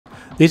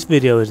This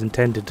video is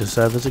intended to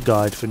serve as a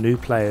guide for new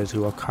players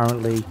who are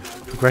currently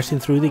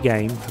progressing through the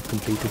game, have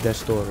completed their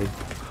story,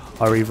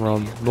 are either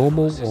on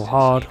normal or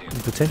hard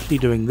and potentially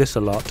doing this a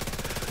lot,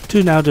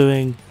 to now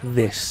doing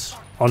this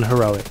on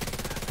heroic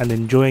and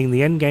enjoying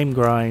the endgame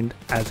grind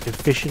as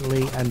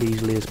efficiently and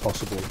easily as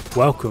possible.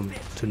 Welcome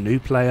to New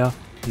Player,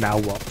 Now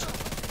What?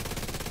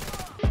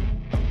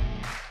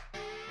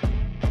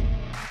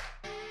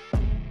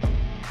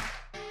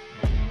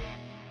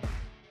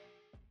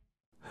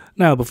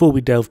 Now, before we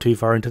delve too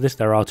far into this,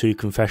 there are two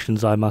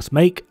confessions I must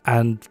make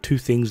and two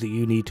things that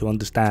you need to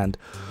understand.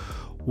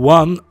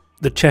 One,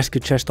 the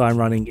Cheska chest I'm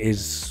running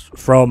is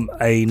from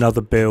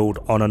another build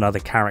on another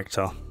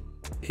character.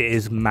 It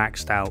is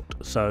maxed out,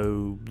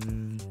 so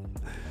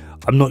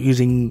I'm not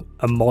using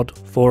a mod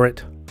for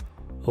it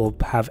or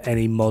have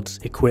any mods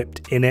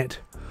equipped in it,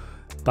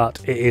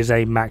 but it is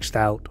a maxed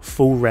out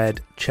full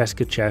red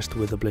Cheska chest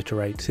with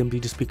Obliterate,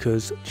 simply just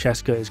because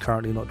Cheska is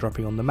currently not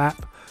dropping on the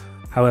map.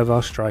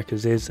 However,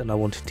 Strikers is, and I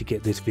wanted to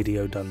get this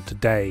video done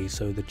today,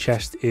 so the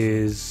chest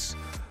is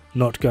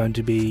not going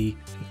to be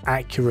an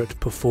accurate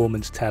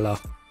performance teller.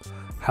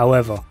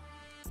 However,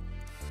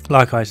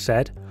 like I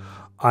said,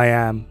 I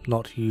am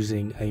not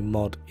using a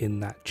mod in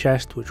that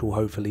chest, which will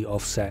hopefully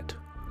offset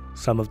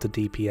some of the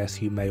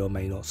DPS you may or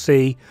may not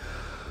see.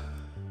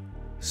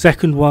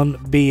 Second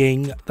one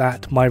being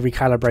that my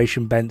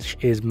recalibration bench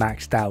is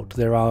maxed out.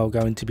 There are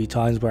going to be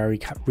times where I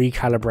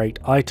recalibrate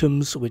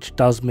items, which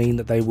does mean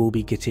that they will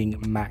be getting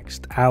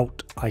maxed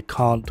out. I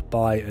can't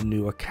buy a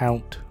new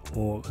account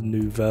or a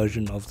new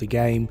version of the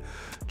game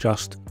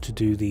just to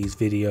do these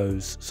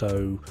videos.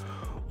 So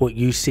what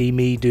you see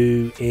me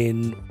do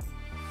in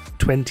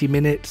 20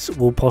 minutes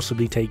will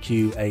possibly take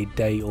you a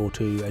day or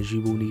two, as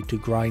you will need to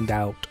grind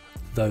out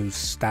those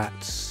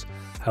stats.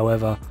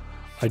 However,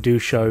 I do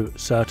show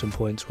certain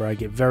points where I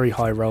get very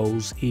high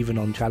rolls, even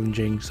on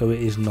challenging, so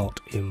it is not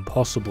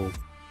impossible.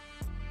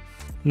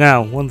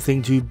 Now, one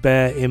thing to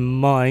bear in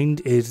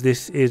mind is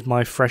this is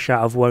my fresh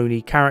out of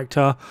Wony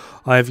character.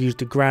 I have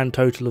used a grand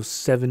total of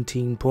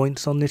 17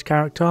 points on this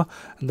character,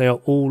 and they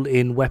are all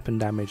in weapon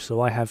damage, so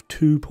I have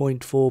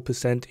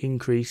 2.4%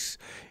 increase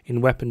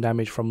in weapon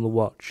damage from the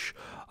watch.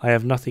 I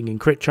have nothing in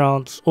crit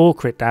chance or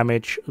crit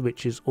damage,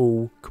 which is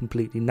all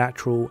completely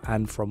natural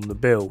and from the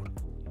build.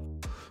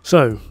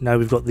 So now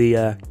we've got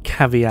the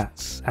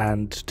caveats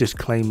and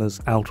disclaimers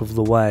out of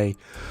the way.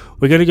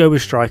 We're going to go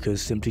with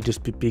Strikers simply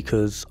just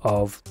because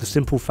of the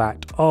simple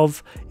fact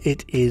of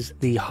it is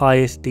the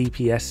highest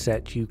DPS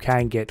set you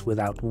can get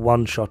without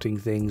one-shotting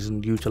things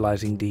and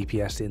utilising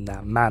DPS in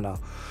that manner.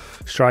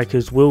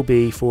 Strikers will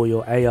be for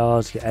your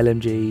ARs, your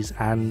LMGs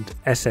and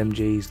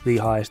SMGs the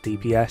highest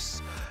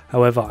DPS.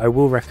 However, I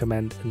will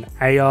recommend an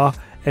AR.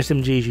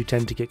 SMGs you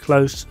tend to get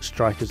close,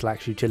 Strikers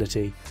lacks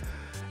utility.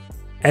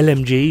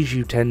 LMGs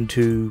you tend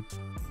to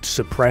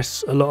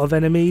suppress a lot of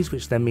enemies,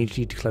 which then means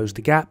you need to close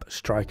the gap.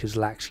 Strikers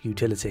lacks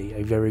utility.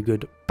 A very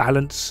good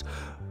balance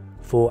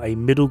for a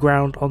middle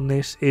ground on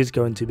this is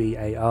going to be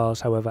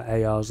ARs. However,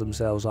 ARs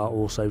themselves are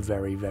also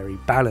very, very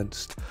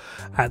balanced.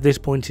 At this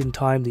point in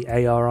time, the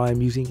AR I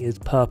am using is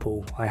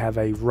purple. I have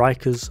a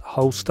Riker's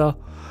holster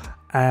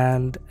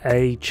and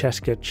a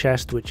Cheska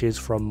chest, which is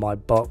from my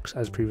box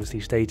as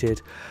previously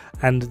stated,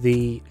 and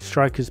the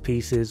Strikers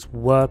pieces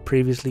were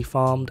previously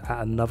farmed at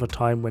another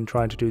time when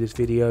trying to do this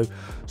video,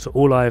 so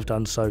all I have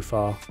done so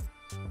far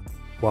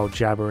while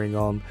jabbering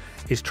on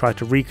is try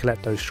to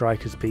recollect those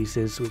Strikers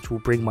pieces, which will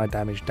bring my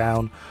damage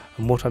down.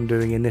 And what I'm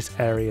doing in this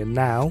area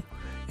now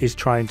is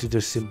trying to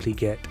just simply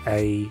get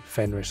a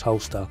Fenris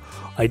holster.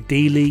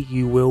 Ideally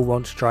you will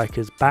want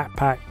Strikers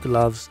backpack,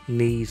 gloves,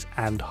 knees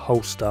and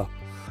holster,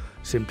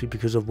 simply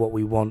because of what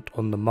we want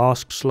on the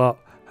mask slot.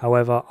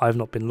 However, I've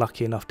not been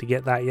lucky enough to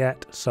get that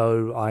yet,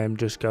 so I am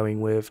just going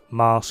with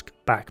mask,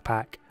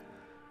 backpack,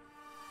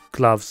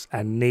 gloves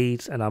and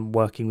knees, and I'm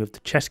working with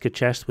the Cheska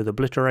chest with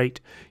Obliterate.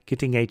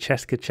 Getting a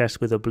Cheska chest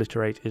with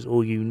Obliterate is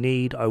all you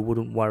need. I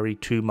wouldn't worry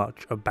too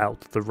much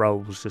about the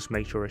rolls, just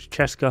make sure it's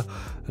Cheska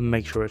and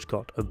make sure it's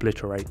got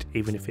Obliterate.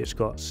 Even if it's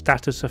got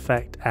status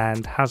effect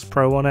and has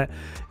pro on it,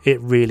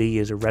 it really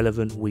is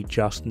irrelevant. We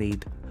just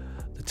need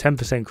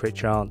 10% crit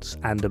chance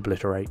and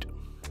Obliterate.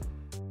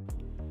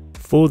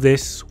 For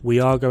this, we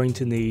are going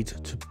to need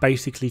to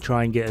basically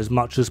try and get as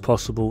much as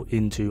possible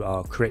into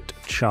our crit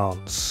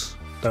chance.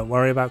 Don't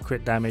worry about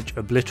crit damage.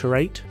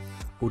 Obliterate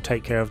will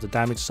take care of the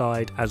damage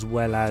side, as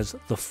well as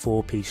the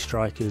 4-piece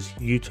Strikers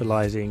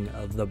utilizing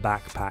the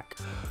backpack.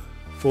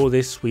 For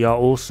this, we are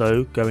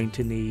also going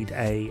to need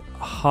a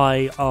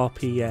high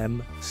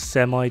RPM,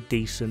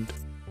 semi-decent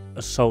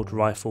assault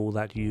rifle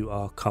that you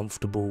are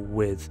comfortable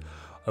with.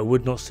 I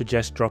would not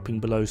suggest dropping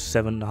below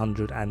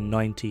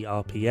 790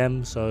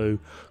 RPM, so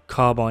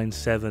carbine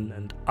 7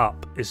 and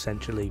up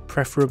essentially,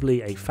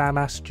 preferably a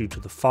FAMAS due to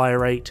the fire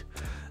rate.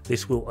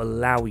 This will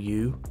allow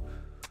you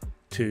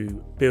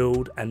to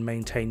build and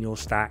maintain your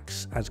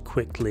stacks as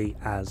quickly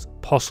as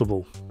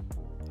possible.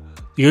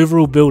 The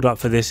overall build up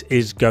for this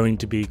is going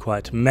to be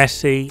quite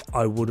messy.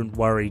 I wouldn't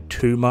worry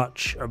too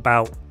much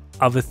about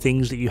other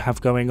things that you have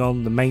going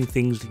on, the main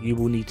things that you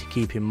will need to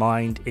keep in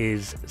mind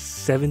is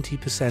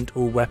 70%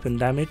 all weapon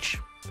damage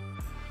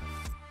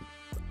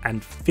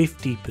and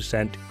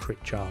 50%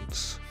 crit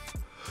chance.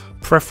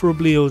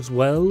 Preferably as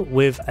well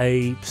with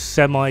a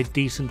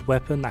semi-decent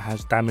weapon that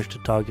has damage to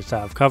targets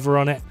out of cover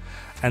on it,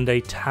 and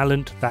a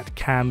talent that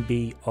can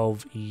be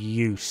of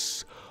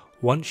use.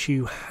 Once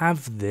you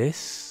have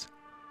this,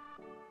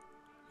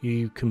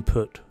 you can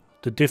put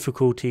the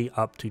difficulty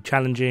up to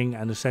challenging,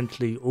 and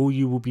essentially all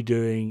you will be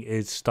doing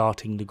is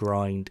starting the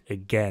grind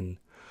again.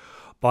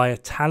 By a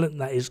talent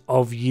that is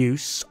of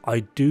use,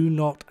 I do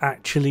not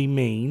actually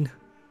mean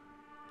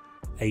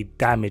a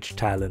damage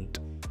talent.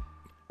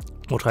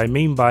 What I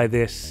mean by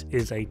this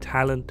is a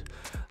talent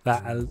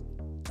that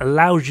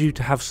allows you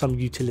to have some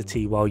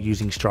utility while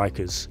using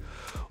strikers.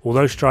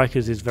 Although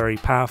strikers is very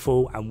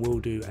powerful and will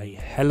do a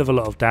hell of a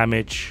lot of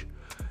damage,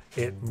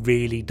 it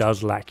really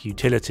does lack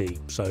utility.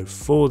 So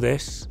for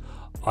this,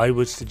 I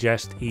would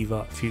suggest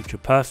either Future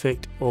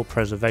Perfect or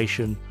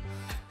Preservation.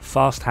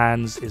 Fast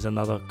Hands is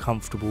another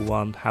comfortable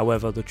one,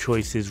 however the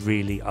choice is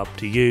really up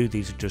to you.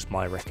 These are just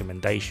my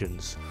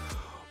recommendations.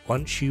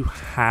 Once you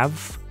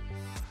have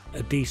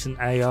a decent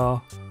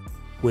AR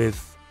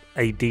with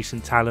a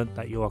decent talent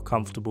that you are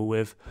comfortable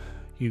with,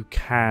 you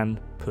can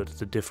put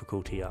the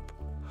difficulty up.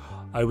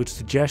 I would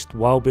suggest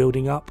while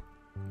building up,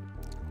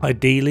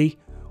 ideally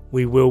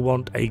we will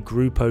want a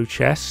Grupo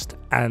chest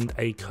and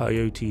a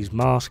Coyote's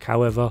mask.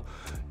 However,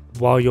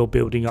 while you're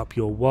building up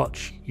your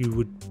watch, you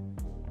would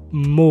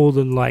more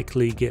than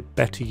likely get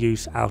better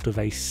use out of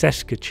a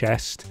Seska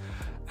chest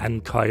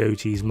and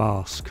Coyote's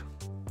mask.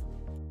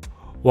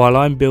 While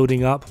I'm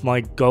building up,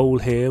 my goal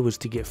here was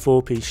to get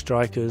 4-piece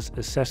strikers,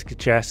 a Seska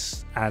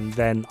chest, and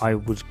then I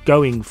was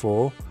going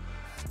for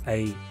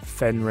a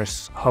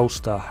Fenris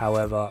holster.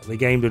 However, the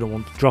game didn't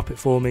want to drop it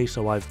for me,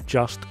 so I've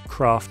just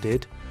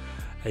crafted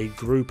a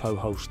Grupo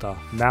holster.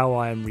 Now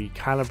I am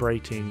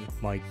recalibrating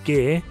my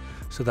gear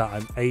so that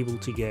I'm able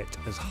to get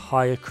as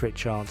high a crit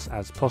chance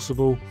as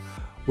possible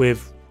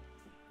with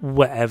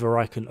whatever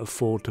I can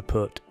afford to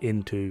put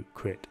into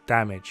crit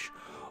damage.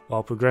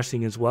 While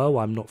progressing as well,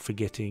 I'm not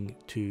forgetting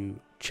to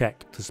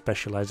check the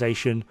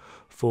specialization.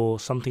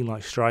 For something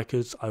like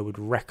strikers, I would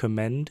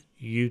recommend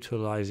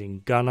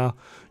utilizing gunner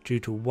due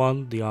to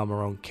 1, the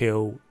armor on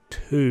kill,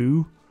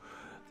 2,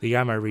 the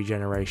ammo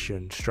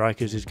regeneration.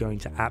 Strikers is going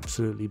to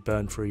absolutely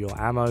burn through your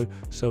ammo,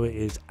 so it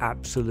is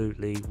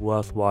absolutely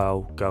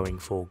worthwhile going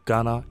for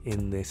gunner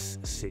in this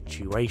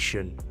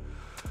situation.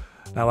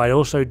 Now I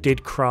also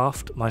did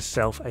craft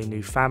myself a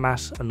new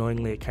FAMAS.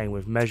 Annoyingly it came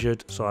with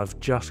measured, so I've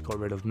just got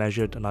rid of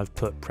measured and I've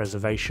put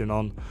preservation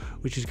on,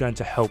 which is going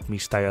to help me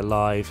stay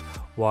alive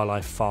while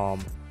I farm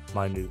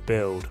my new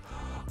build.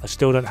 I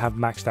still don't have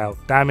maxed out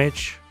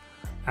damage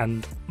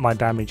and my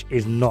damage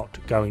is not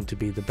going to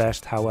be the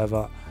best.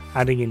 However,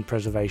 adding in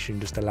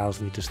preservation just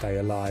allows me to stay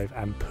alive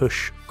and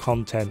push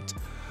content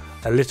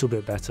a little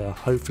bit better.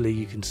 Hopefully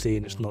you can see,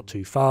 and it's not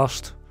too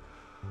fast,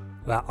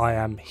 that I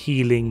am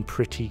healing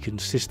pretty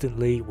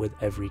consistently with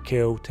every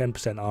kill.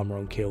 10% armor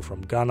on kill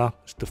from gunner,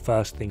 it's the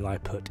first thing I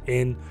put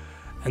in,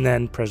 and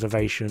then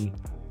preservation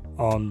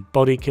on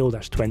body kill,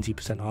 that's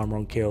 20% armor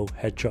on kill.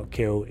 Headshot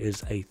kill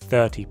is a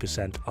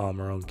 30%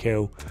 armor on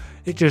kill.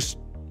 It just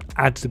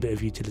adds a bit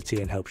of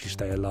utility and helps you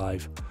stay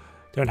alive.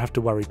 Don't have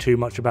to worry too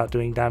much about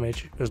doing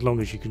damage as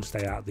long as you can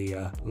stay out the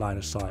line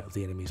of sight of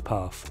the enemy's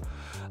path.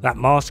 That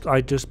mask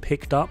I just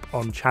picked up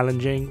on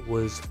challenging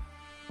was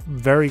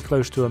very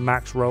close to a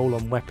max roll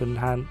on weapon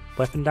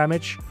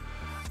damage,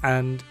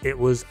 and it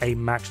was a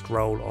maxed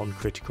roll on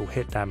critical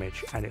hit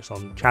damage, and it's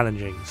on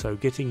challenging. So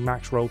getting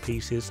max roll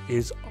pieces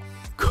is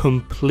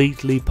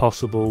completely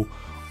possible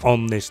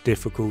on this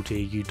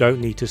difficulty. You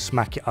don't need to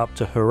smack it up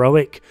to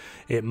heroic.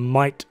 It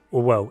might,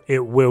 or well,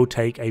 it will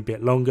take a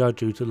bit longer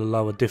due to the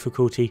lower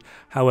difficulty.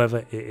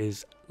 However, it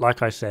is,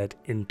 like I said,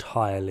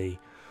 entirely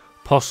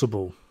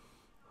possible.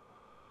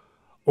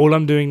 All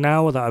I'm doing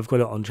now that I've got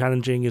it on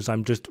challenging is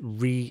I'm just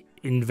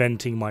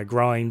reinventing my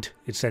grind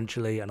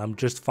essentially, and I'm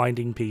just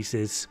finding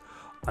pieces.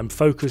 I'm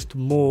focused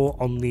more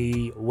on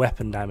the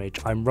weapon damage.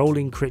 I'm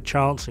rolling crit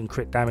chance and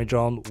crit damage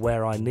on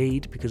where I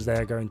need, because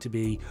they're going to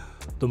be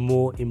the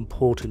more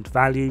important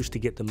values to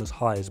get them as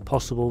high as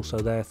possible. So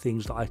they're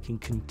things that I can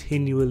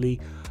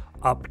continually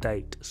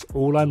update. So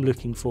all I'm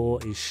looking for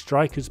is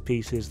strikers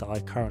pieces that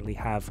I currently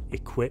have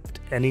equipped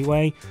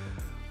anyway.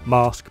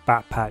 Mask,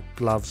 backpack,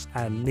 gloves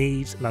and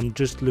knees, and I'm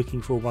just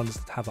looking for ones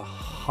that have a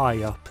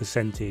higher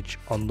percentage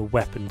on the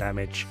weapon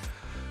damage.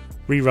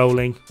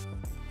 Re-rolling,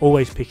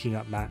 always picking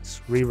up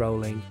mats,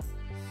 re-rolling,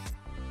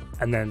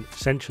 and then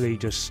essentially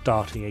just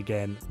starting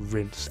again,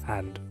 rinse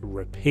and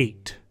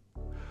repeat.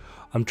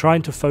 I'm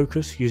trying to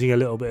focus, using a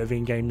little bit of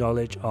in-game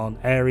knowledge, on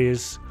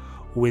areas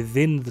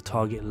within the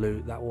target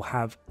loot that will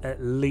have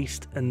at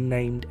least a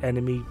named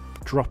enemy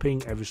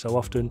dropping every so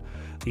often.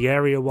 The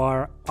area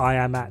where I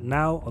am at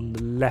now, on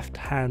the left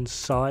hand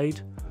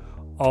side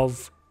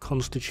of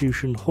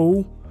Constitution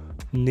Hall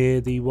near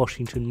the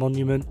Washington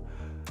Monument,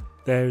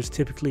 There's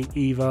typically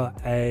either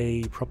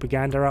a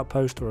propaganda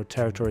outpost or a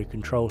territory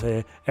control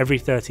here. Every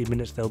 30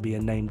 minutes there'll be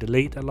a named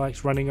elite that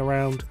likes running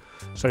around,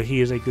 so he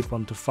is a good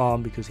one to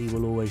farm because he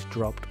will always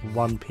drop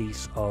one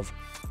piece of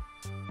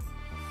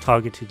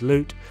targeted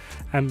loot,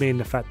 and being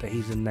the fact that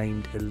he's a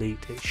named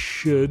elite, it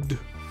should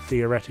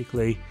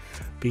theoretically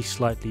be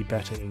slightly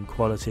better in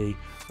quality,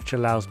 which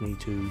allows me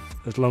to,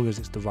 as long as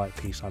it's the right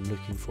piece I'm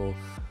looking for,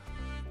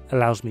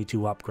 allows me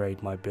to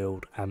upgrade my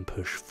build and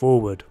push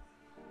forward.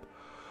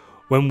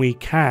 When we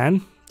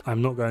can,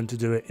 I'm not going to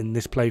do it in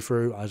this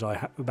playthrough as I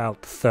have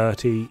about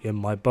 30 in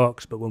my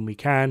box, but when we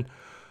can,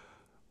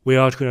 we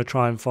are going to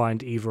try and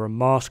find either a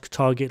mask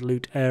target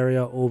loot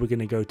area, or we're going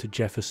to go to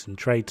Jefferson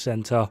Trade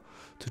Center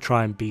to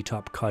try and beat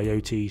up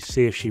Coyote,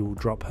 see if she will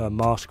drop her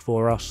mask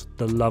for us,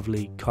 the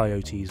lovely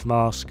Coyote's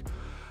mask,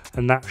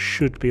 and that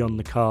should be on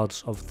the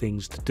cards of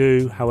things to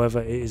do.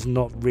 However, it is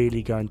not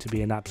really going to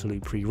be an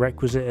absolute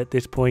prerequisite at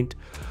this point.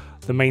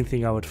 The main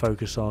thing I would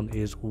focus on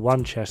is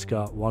 1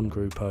 Cheska, 1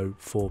 Gruppo,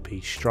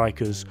 4-piece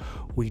strikers.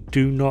 We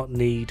do not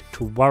need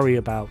to worry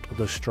about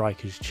the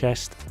striker's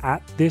chest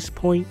at this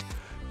point,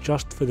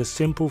 just for the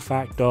simple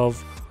fact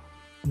of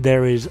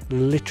there is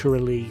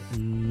literally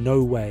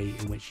no way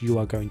in which you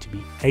are going to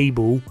be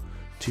able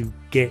to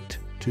get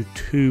to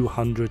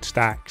 200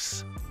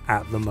 stacks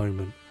at the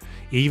moment.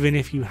 Even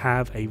if you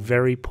have a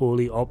very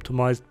poorly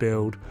optimized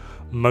build,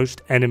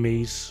 most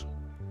enemies,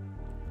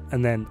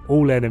 and then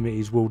all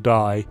enemies will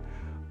die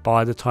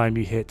by the time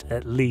you hit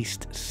at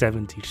least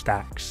 70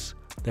 stacks.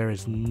 There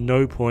is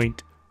no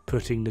point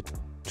putting the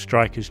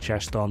striker's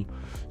chest on.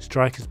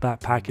 Striker's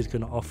backpack is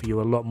going to offer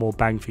you a lot more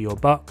bang for your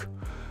buck.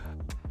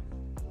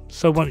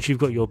 So once you've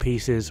got your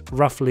pieces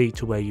roughly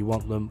to where you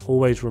want them,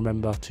 always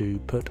remember to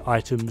put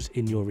items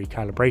in your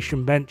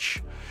recalibration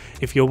bench.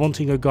 If you're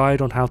wanting a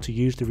guide on how to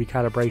use the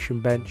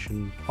recalibration bench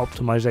and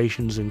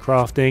optimizations and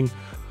crafting,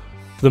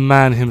 the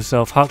man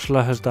himself,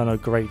 Hutchler, has done a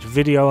great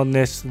video on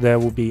this. There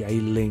will be a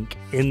link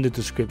in the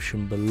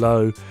description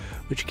below,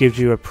 which gives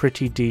you a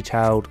pretty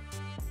detailed,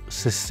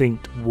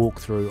 succinct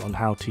walkthrough on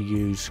how to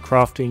use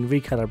crafting,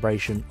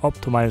 recalibration,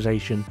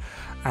 optimization,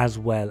 as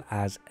well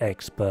as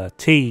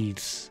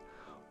expertise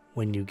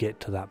when you get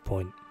to that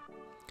point.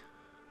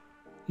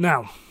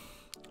 Now,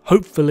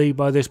 hopefully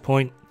by this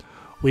point,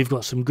 we've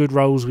got some good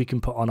rolls we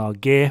can put on our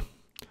gear.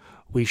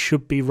 We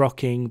should be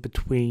rocking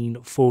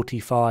between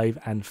 45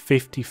 and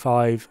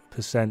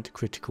 55%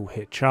 critical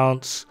hit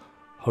chance,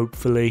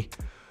 hopefully.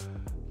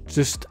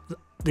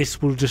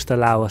 This will just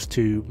allow us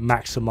to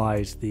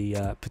maximize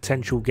the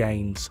potential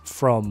gains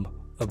from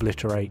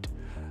Obliterate,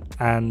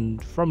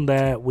 and from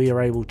there we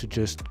are able to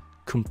just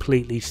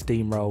completely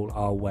steamroll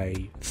our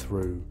way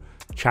through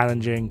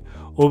challenging.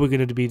 All we're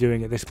going to be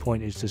doing at this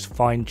point is just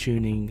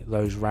fine-tuning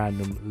those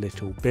random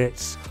little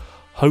bits.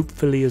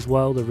 Hopefully as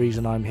well, the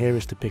reason I'm here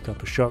is to pick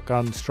up a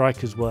shotgun.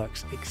 Strikers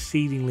works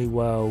exceedingly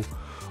well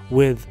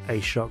with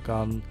a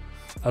shotgun.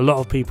 A lot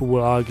of people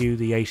will argue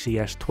the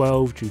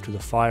ACS-12 due to the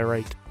fire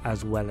rate,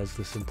 as well as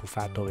the simple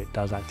fact of it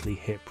does actually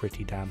hit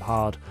pretty damn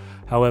hard.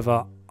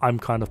 However, I'm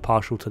kind of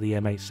partial to the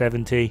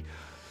M870,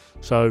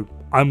 so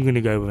I'm going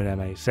to go with an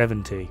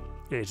M870.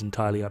 It is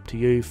entirely up to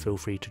you. Feel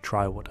free to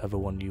try whatever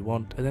one you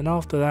want, and then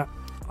after that,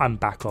 I'm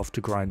back off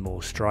to grind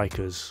more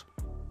strikers.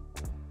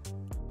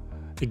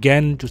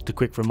 Again, just a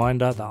quick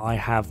reminder that I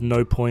have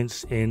no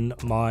points in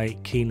my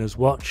Keener's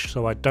watch,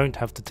 so I don't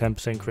have the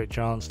 10% crit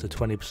chance, the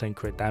 20%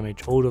 crit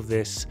damage. All of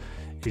this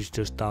is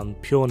just done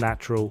pure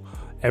natural.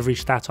 Every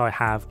stat I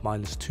have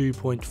minus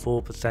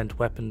 2.4%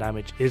 weapon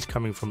damage is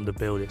coming from the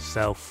build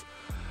itself,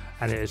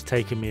 and it has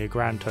taken me a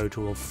grand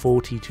total of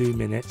 42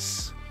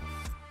 minutes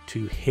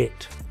to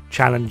hit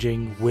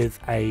challenging with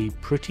a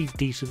pretty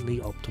decently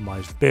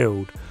optimized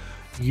build.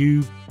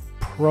 You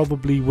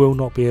probably will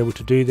not be able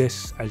to do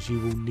this, as you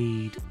will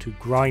need to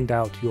grind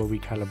out your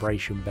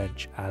recalibration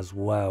bench as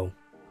well.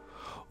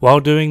 While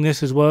doing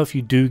this as well, if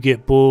you do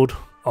get bored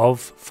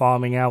of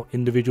farming out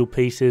individual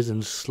pieces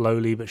and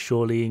slowly but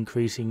surely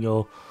increasing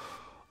your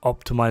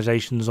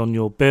optimizations on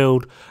your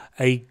build,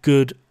 a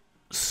good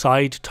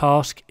side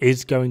task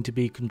is going to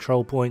be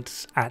control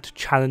points at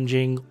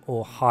challenging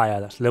or higher.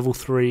 That's level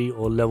 3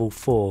 or level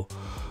 4.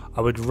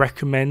 I would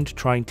recommend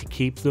trying to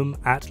keep them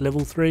at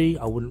level 3.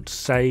 I wouldn't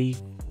say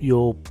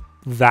you're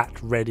that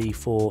ready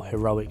for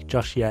heroic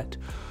just yet,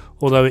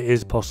 although it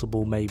is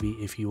possible maybe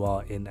if you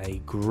are in a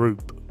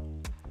group.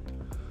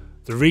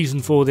 The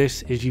reason for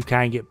this is you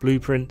can get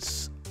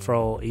blueprints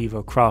for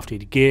either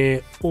crafted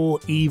gear or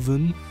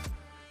even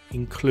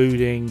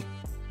including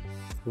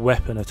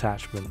weapon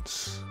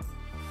attachments.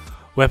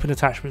 Weapon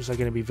attachments are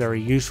going to be very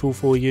useful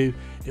for you.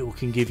 It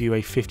can give you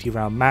a 50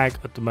 round mag.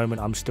 At the moment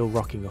I'm still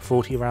rocking a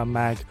 40 round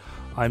mag.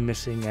 I'm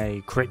missing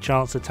a crit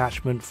chance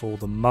attachment for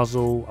the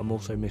muzzle. I'm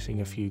also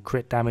missing a few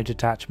crit damage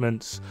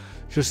attachments,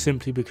 just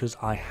simply because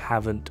I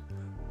haven't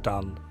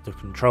done the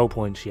control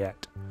points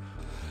yet.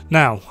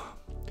 Now,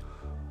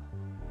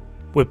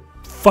 we're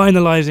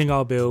finalizing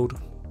our build.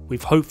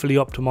 We've hopefully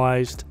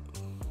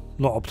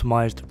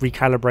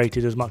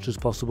recalibrated as much as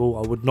possible.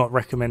 I would not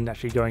recommend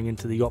actually going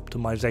into the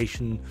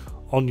optimization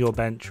on your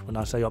bench. When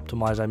I say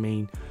optimize, I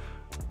mean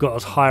got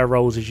as high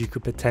rolls as you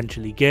could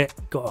potentially get,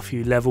 got a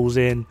few levels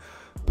in,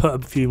 put a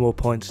few more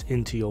points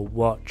into your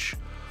watch.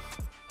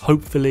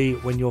 Hopefully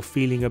when you're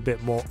feeling a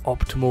bit more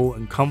optimal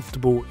and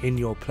comfortable in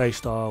your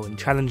playstyle and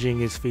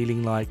challenging is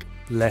feeling like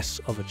less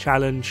of a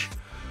challenge,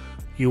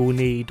 you will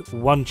need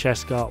 1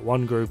 Cheska,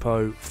 1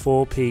 Gruppo,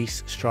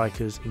 4-piece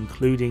strikers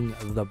including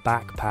the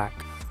backpack,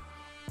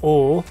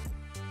 or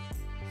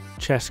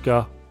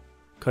Cheska,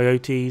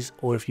 Coyotes,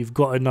 or if you've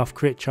got enough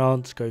crit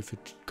chance, go for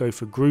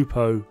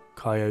Gruppo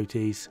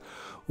Coyotes.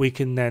 We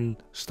can then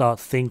start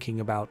thinking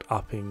about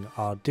upping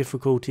our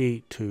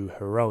difficulty to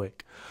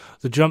heroic.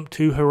 The jump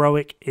to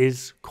heroic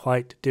is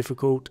quite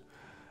difficult.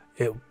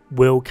 It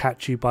will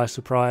catch you by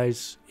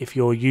surprise. If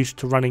you're used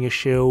to running a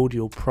shield,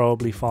 you'll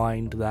probably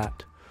find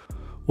that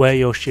where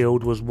your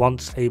shield was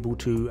once able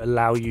to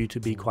allow you to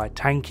be quite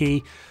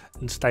tanky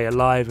and stay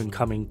alive and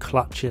come in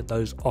clutch at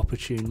those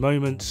opportune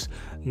moments,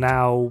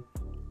 now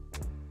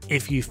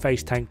if you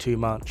face tank too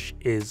much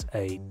is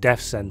a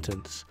death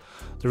sentence.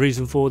 The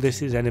reason for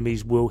this is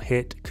enemies will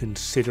hit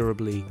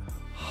considerably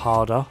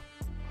harder.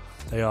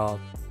 They are,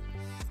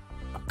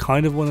 I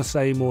kind of want to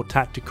say, more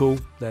tactical.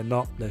 They're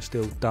not, they're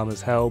still dumb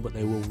as hell, but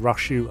they will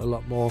rush you a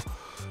lot more.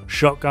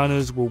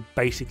 Shotgunners will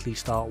basically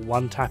start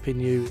one-tapping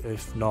you.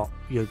 If not,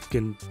 you're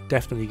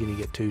definitely going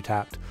to get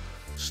two-tapped.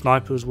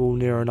 Snipers will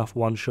near enough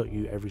one-shot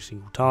you every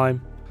single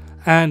time.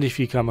 And if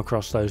you come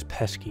across those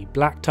pesky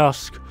Black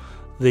Tusk,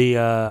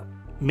 the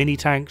mini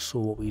tanks,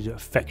 or what we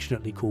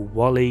affectionately call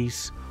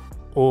Wallies,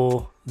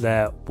 or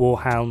their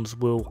Warhounds,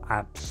 will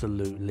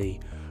absolutely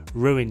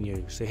ruin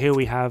you. So here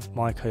we have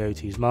my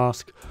Coyotes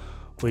mask.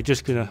 We're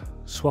just going to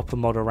swap a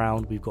mod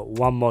around. We've got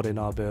 1 mod in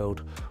our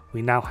build.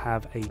 We now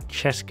have a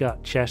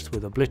Cheska chest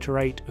with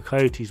Obliterate, a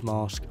Coyotes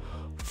mask,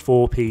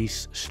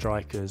 4-piece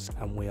strikers,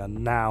 and we are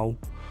now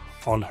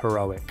on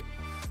heroic.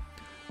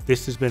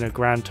 This has been a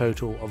grand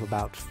total of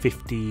about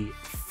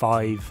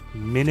 55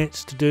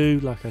 minutes to do.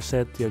 Like I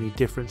said, the only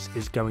difference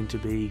is going to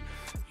be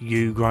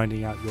you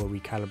grinding out your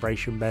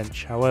recalibration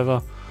bench.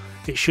 However,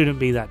 it shouldn't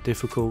be that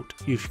difficult.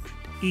 You could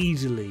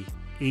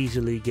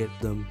easily get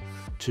them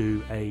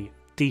to a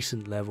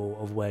decent level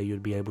of where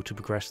you'd be able to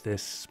progress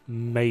this,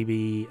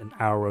 maybe an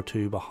hour or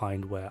 2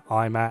 behind where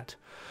I'm at.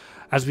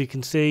 As we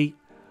can see,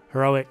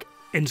 heroic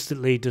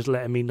instantly just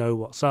letting me know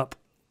what's up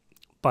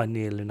by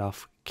nearly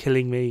enough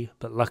killing me,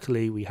 but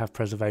luckily we have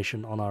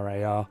preservation on our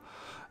AR,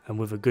 and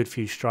with a good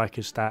few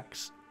striker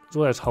stacks, as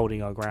well as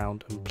holding our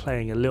ground and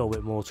playing a little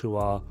bit more to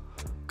our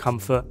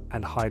comfort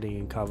and hiding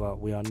in cover,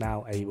 we are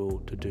now able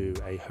to do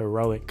a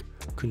heroic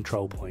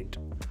control point.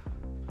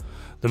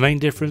 The main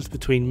difference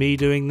between me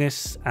doing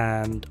this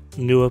and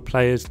newer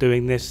players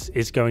doing this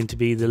is going to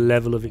be the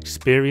level of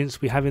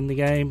experience we have in the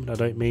game. I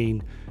don't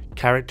mean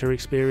character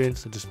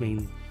experience, I just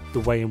mean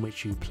the way in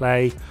which you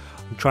play.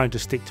 I'm trying to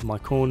stick to my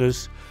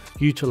corners,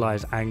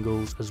 utilize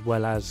angles, as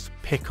well as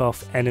pick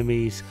off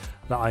enemies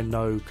that I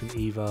know can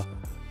either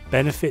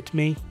benefit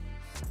me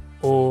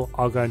or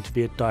are going to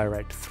be a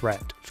direct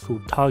threat. It's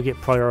called target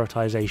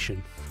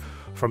prioritization.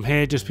 From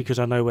here, just because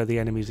I know where the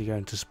enemies are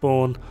going to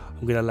spawn,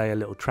 I'm going to lay a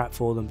little trap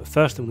for them, but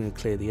first I'm going to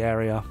clear the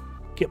area,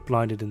 get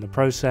blinded in the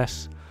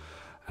process,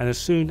 and as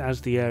soon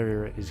as the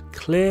area is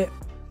clear,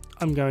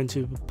 I'm going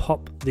to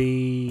pop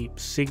the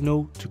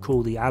signal to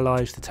call the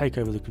allies to take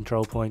over the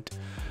control point.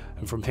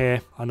 And from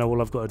here, I know all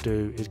I've got to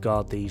do is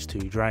guard these 2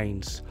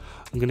 drains.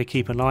 I'm going to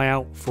keep an eye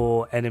out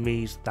for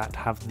enemies that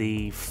have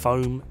the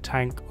foam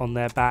tank on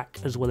their back,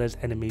 as well as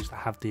enemies that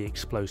have the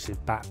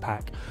explosive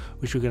backpack,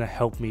 which are going to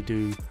help me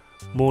do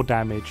more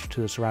damage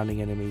to the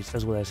surrounding enemies,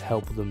 as well as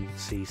help them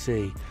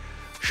CC.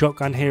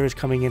 Shotgun here is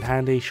coming in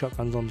handy.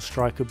 Shotguns on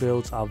striker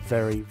builds are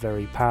very,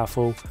 very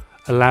powerful,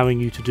 allowing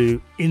you to do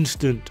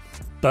instant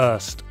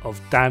burst of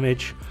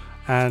damage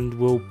and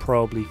will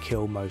probably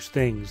kill most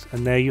things.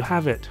 And there you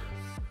have it.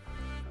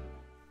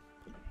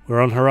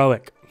 We're on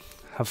heroic.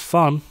 Have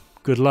fun,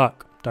 good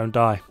luck, don't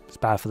die, it's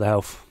bad for the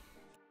health.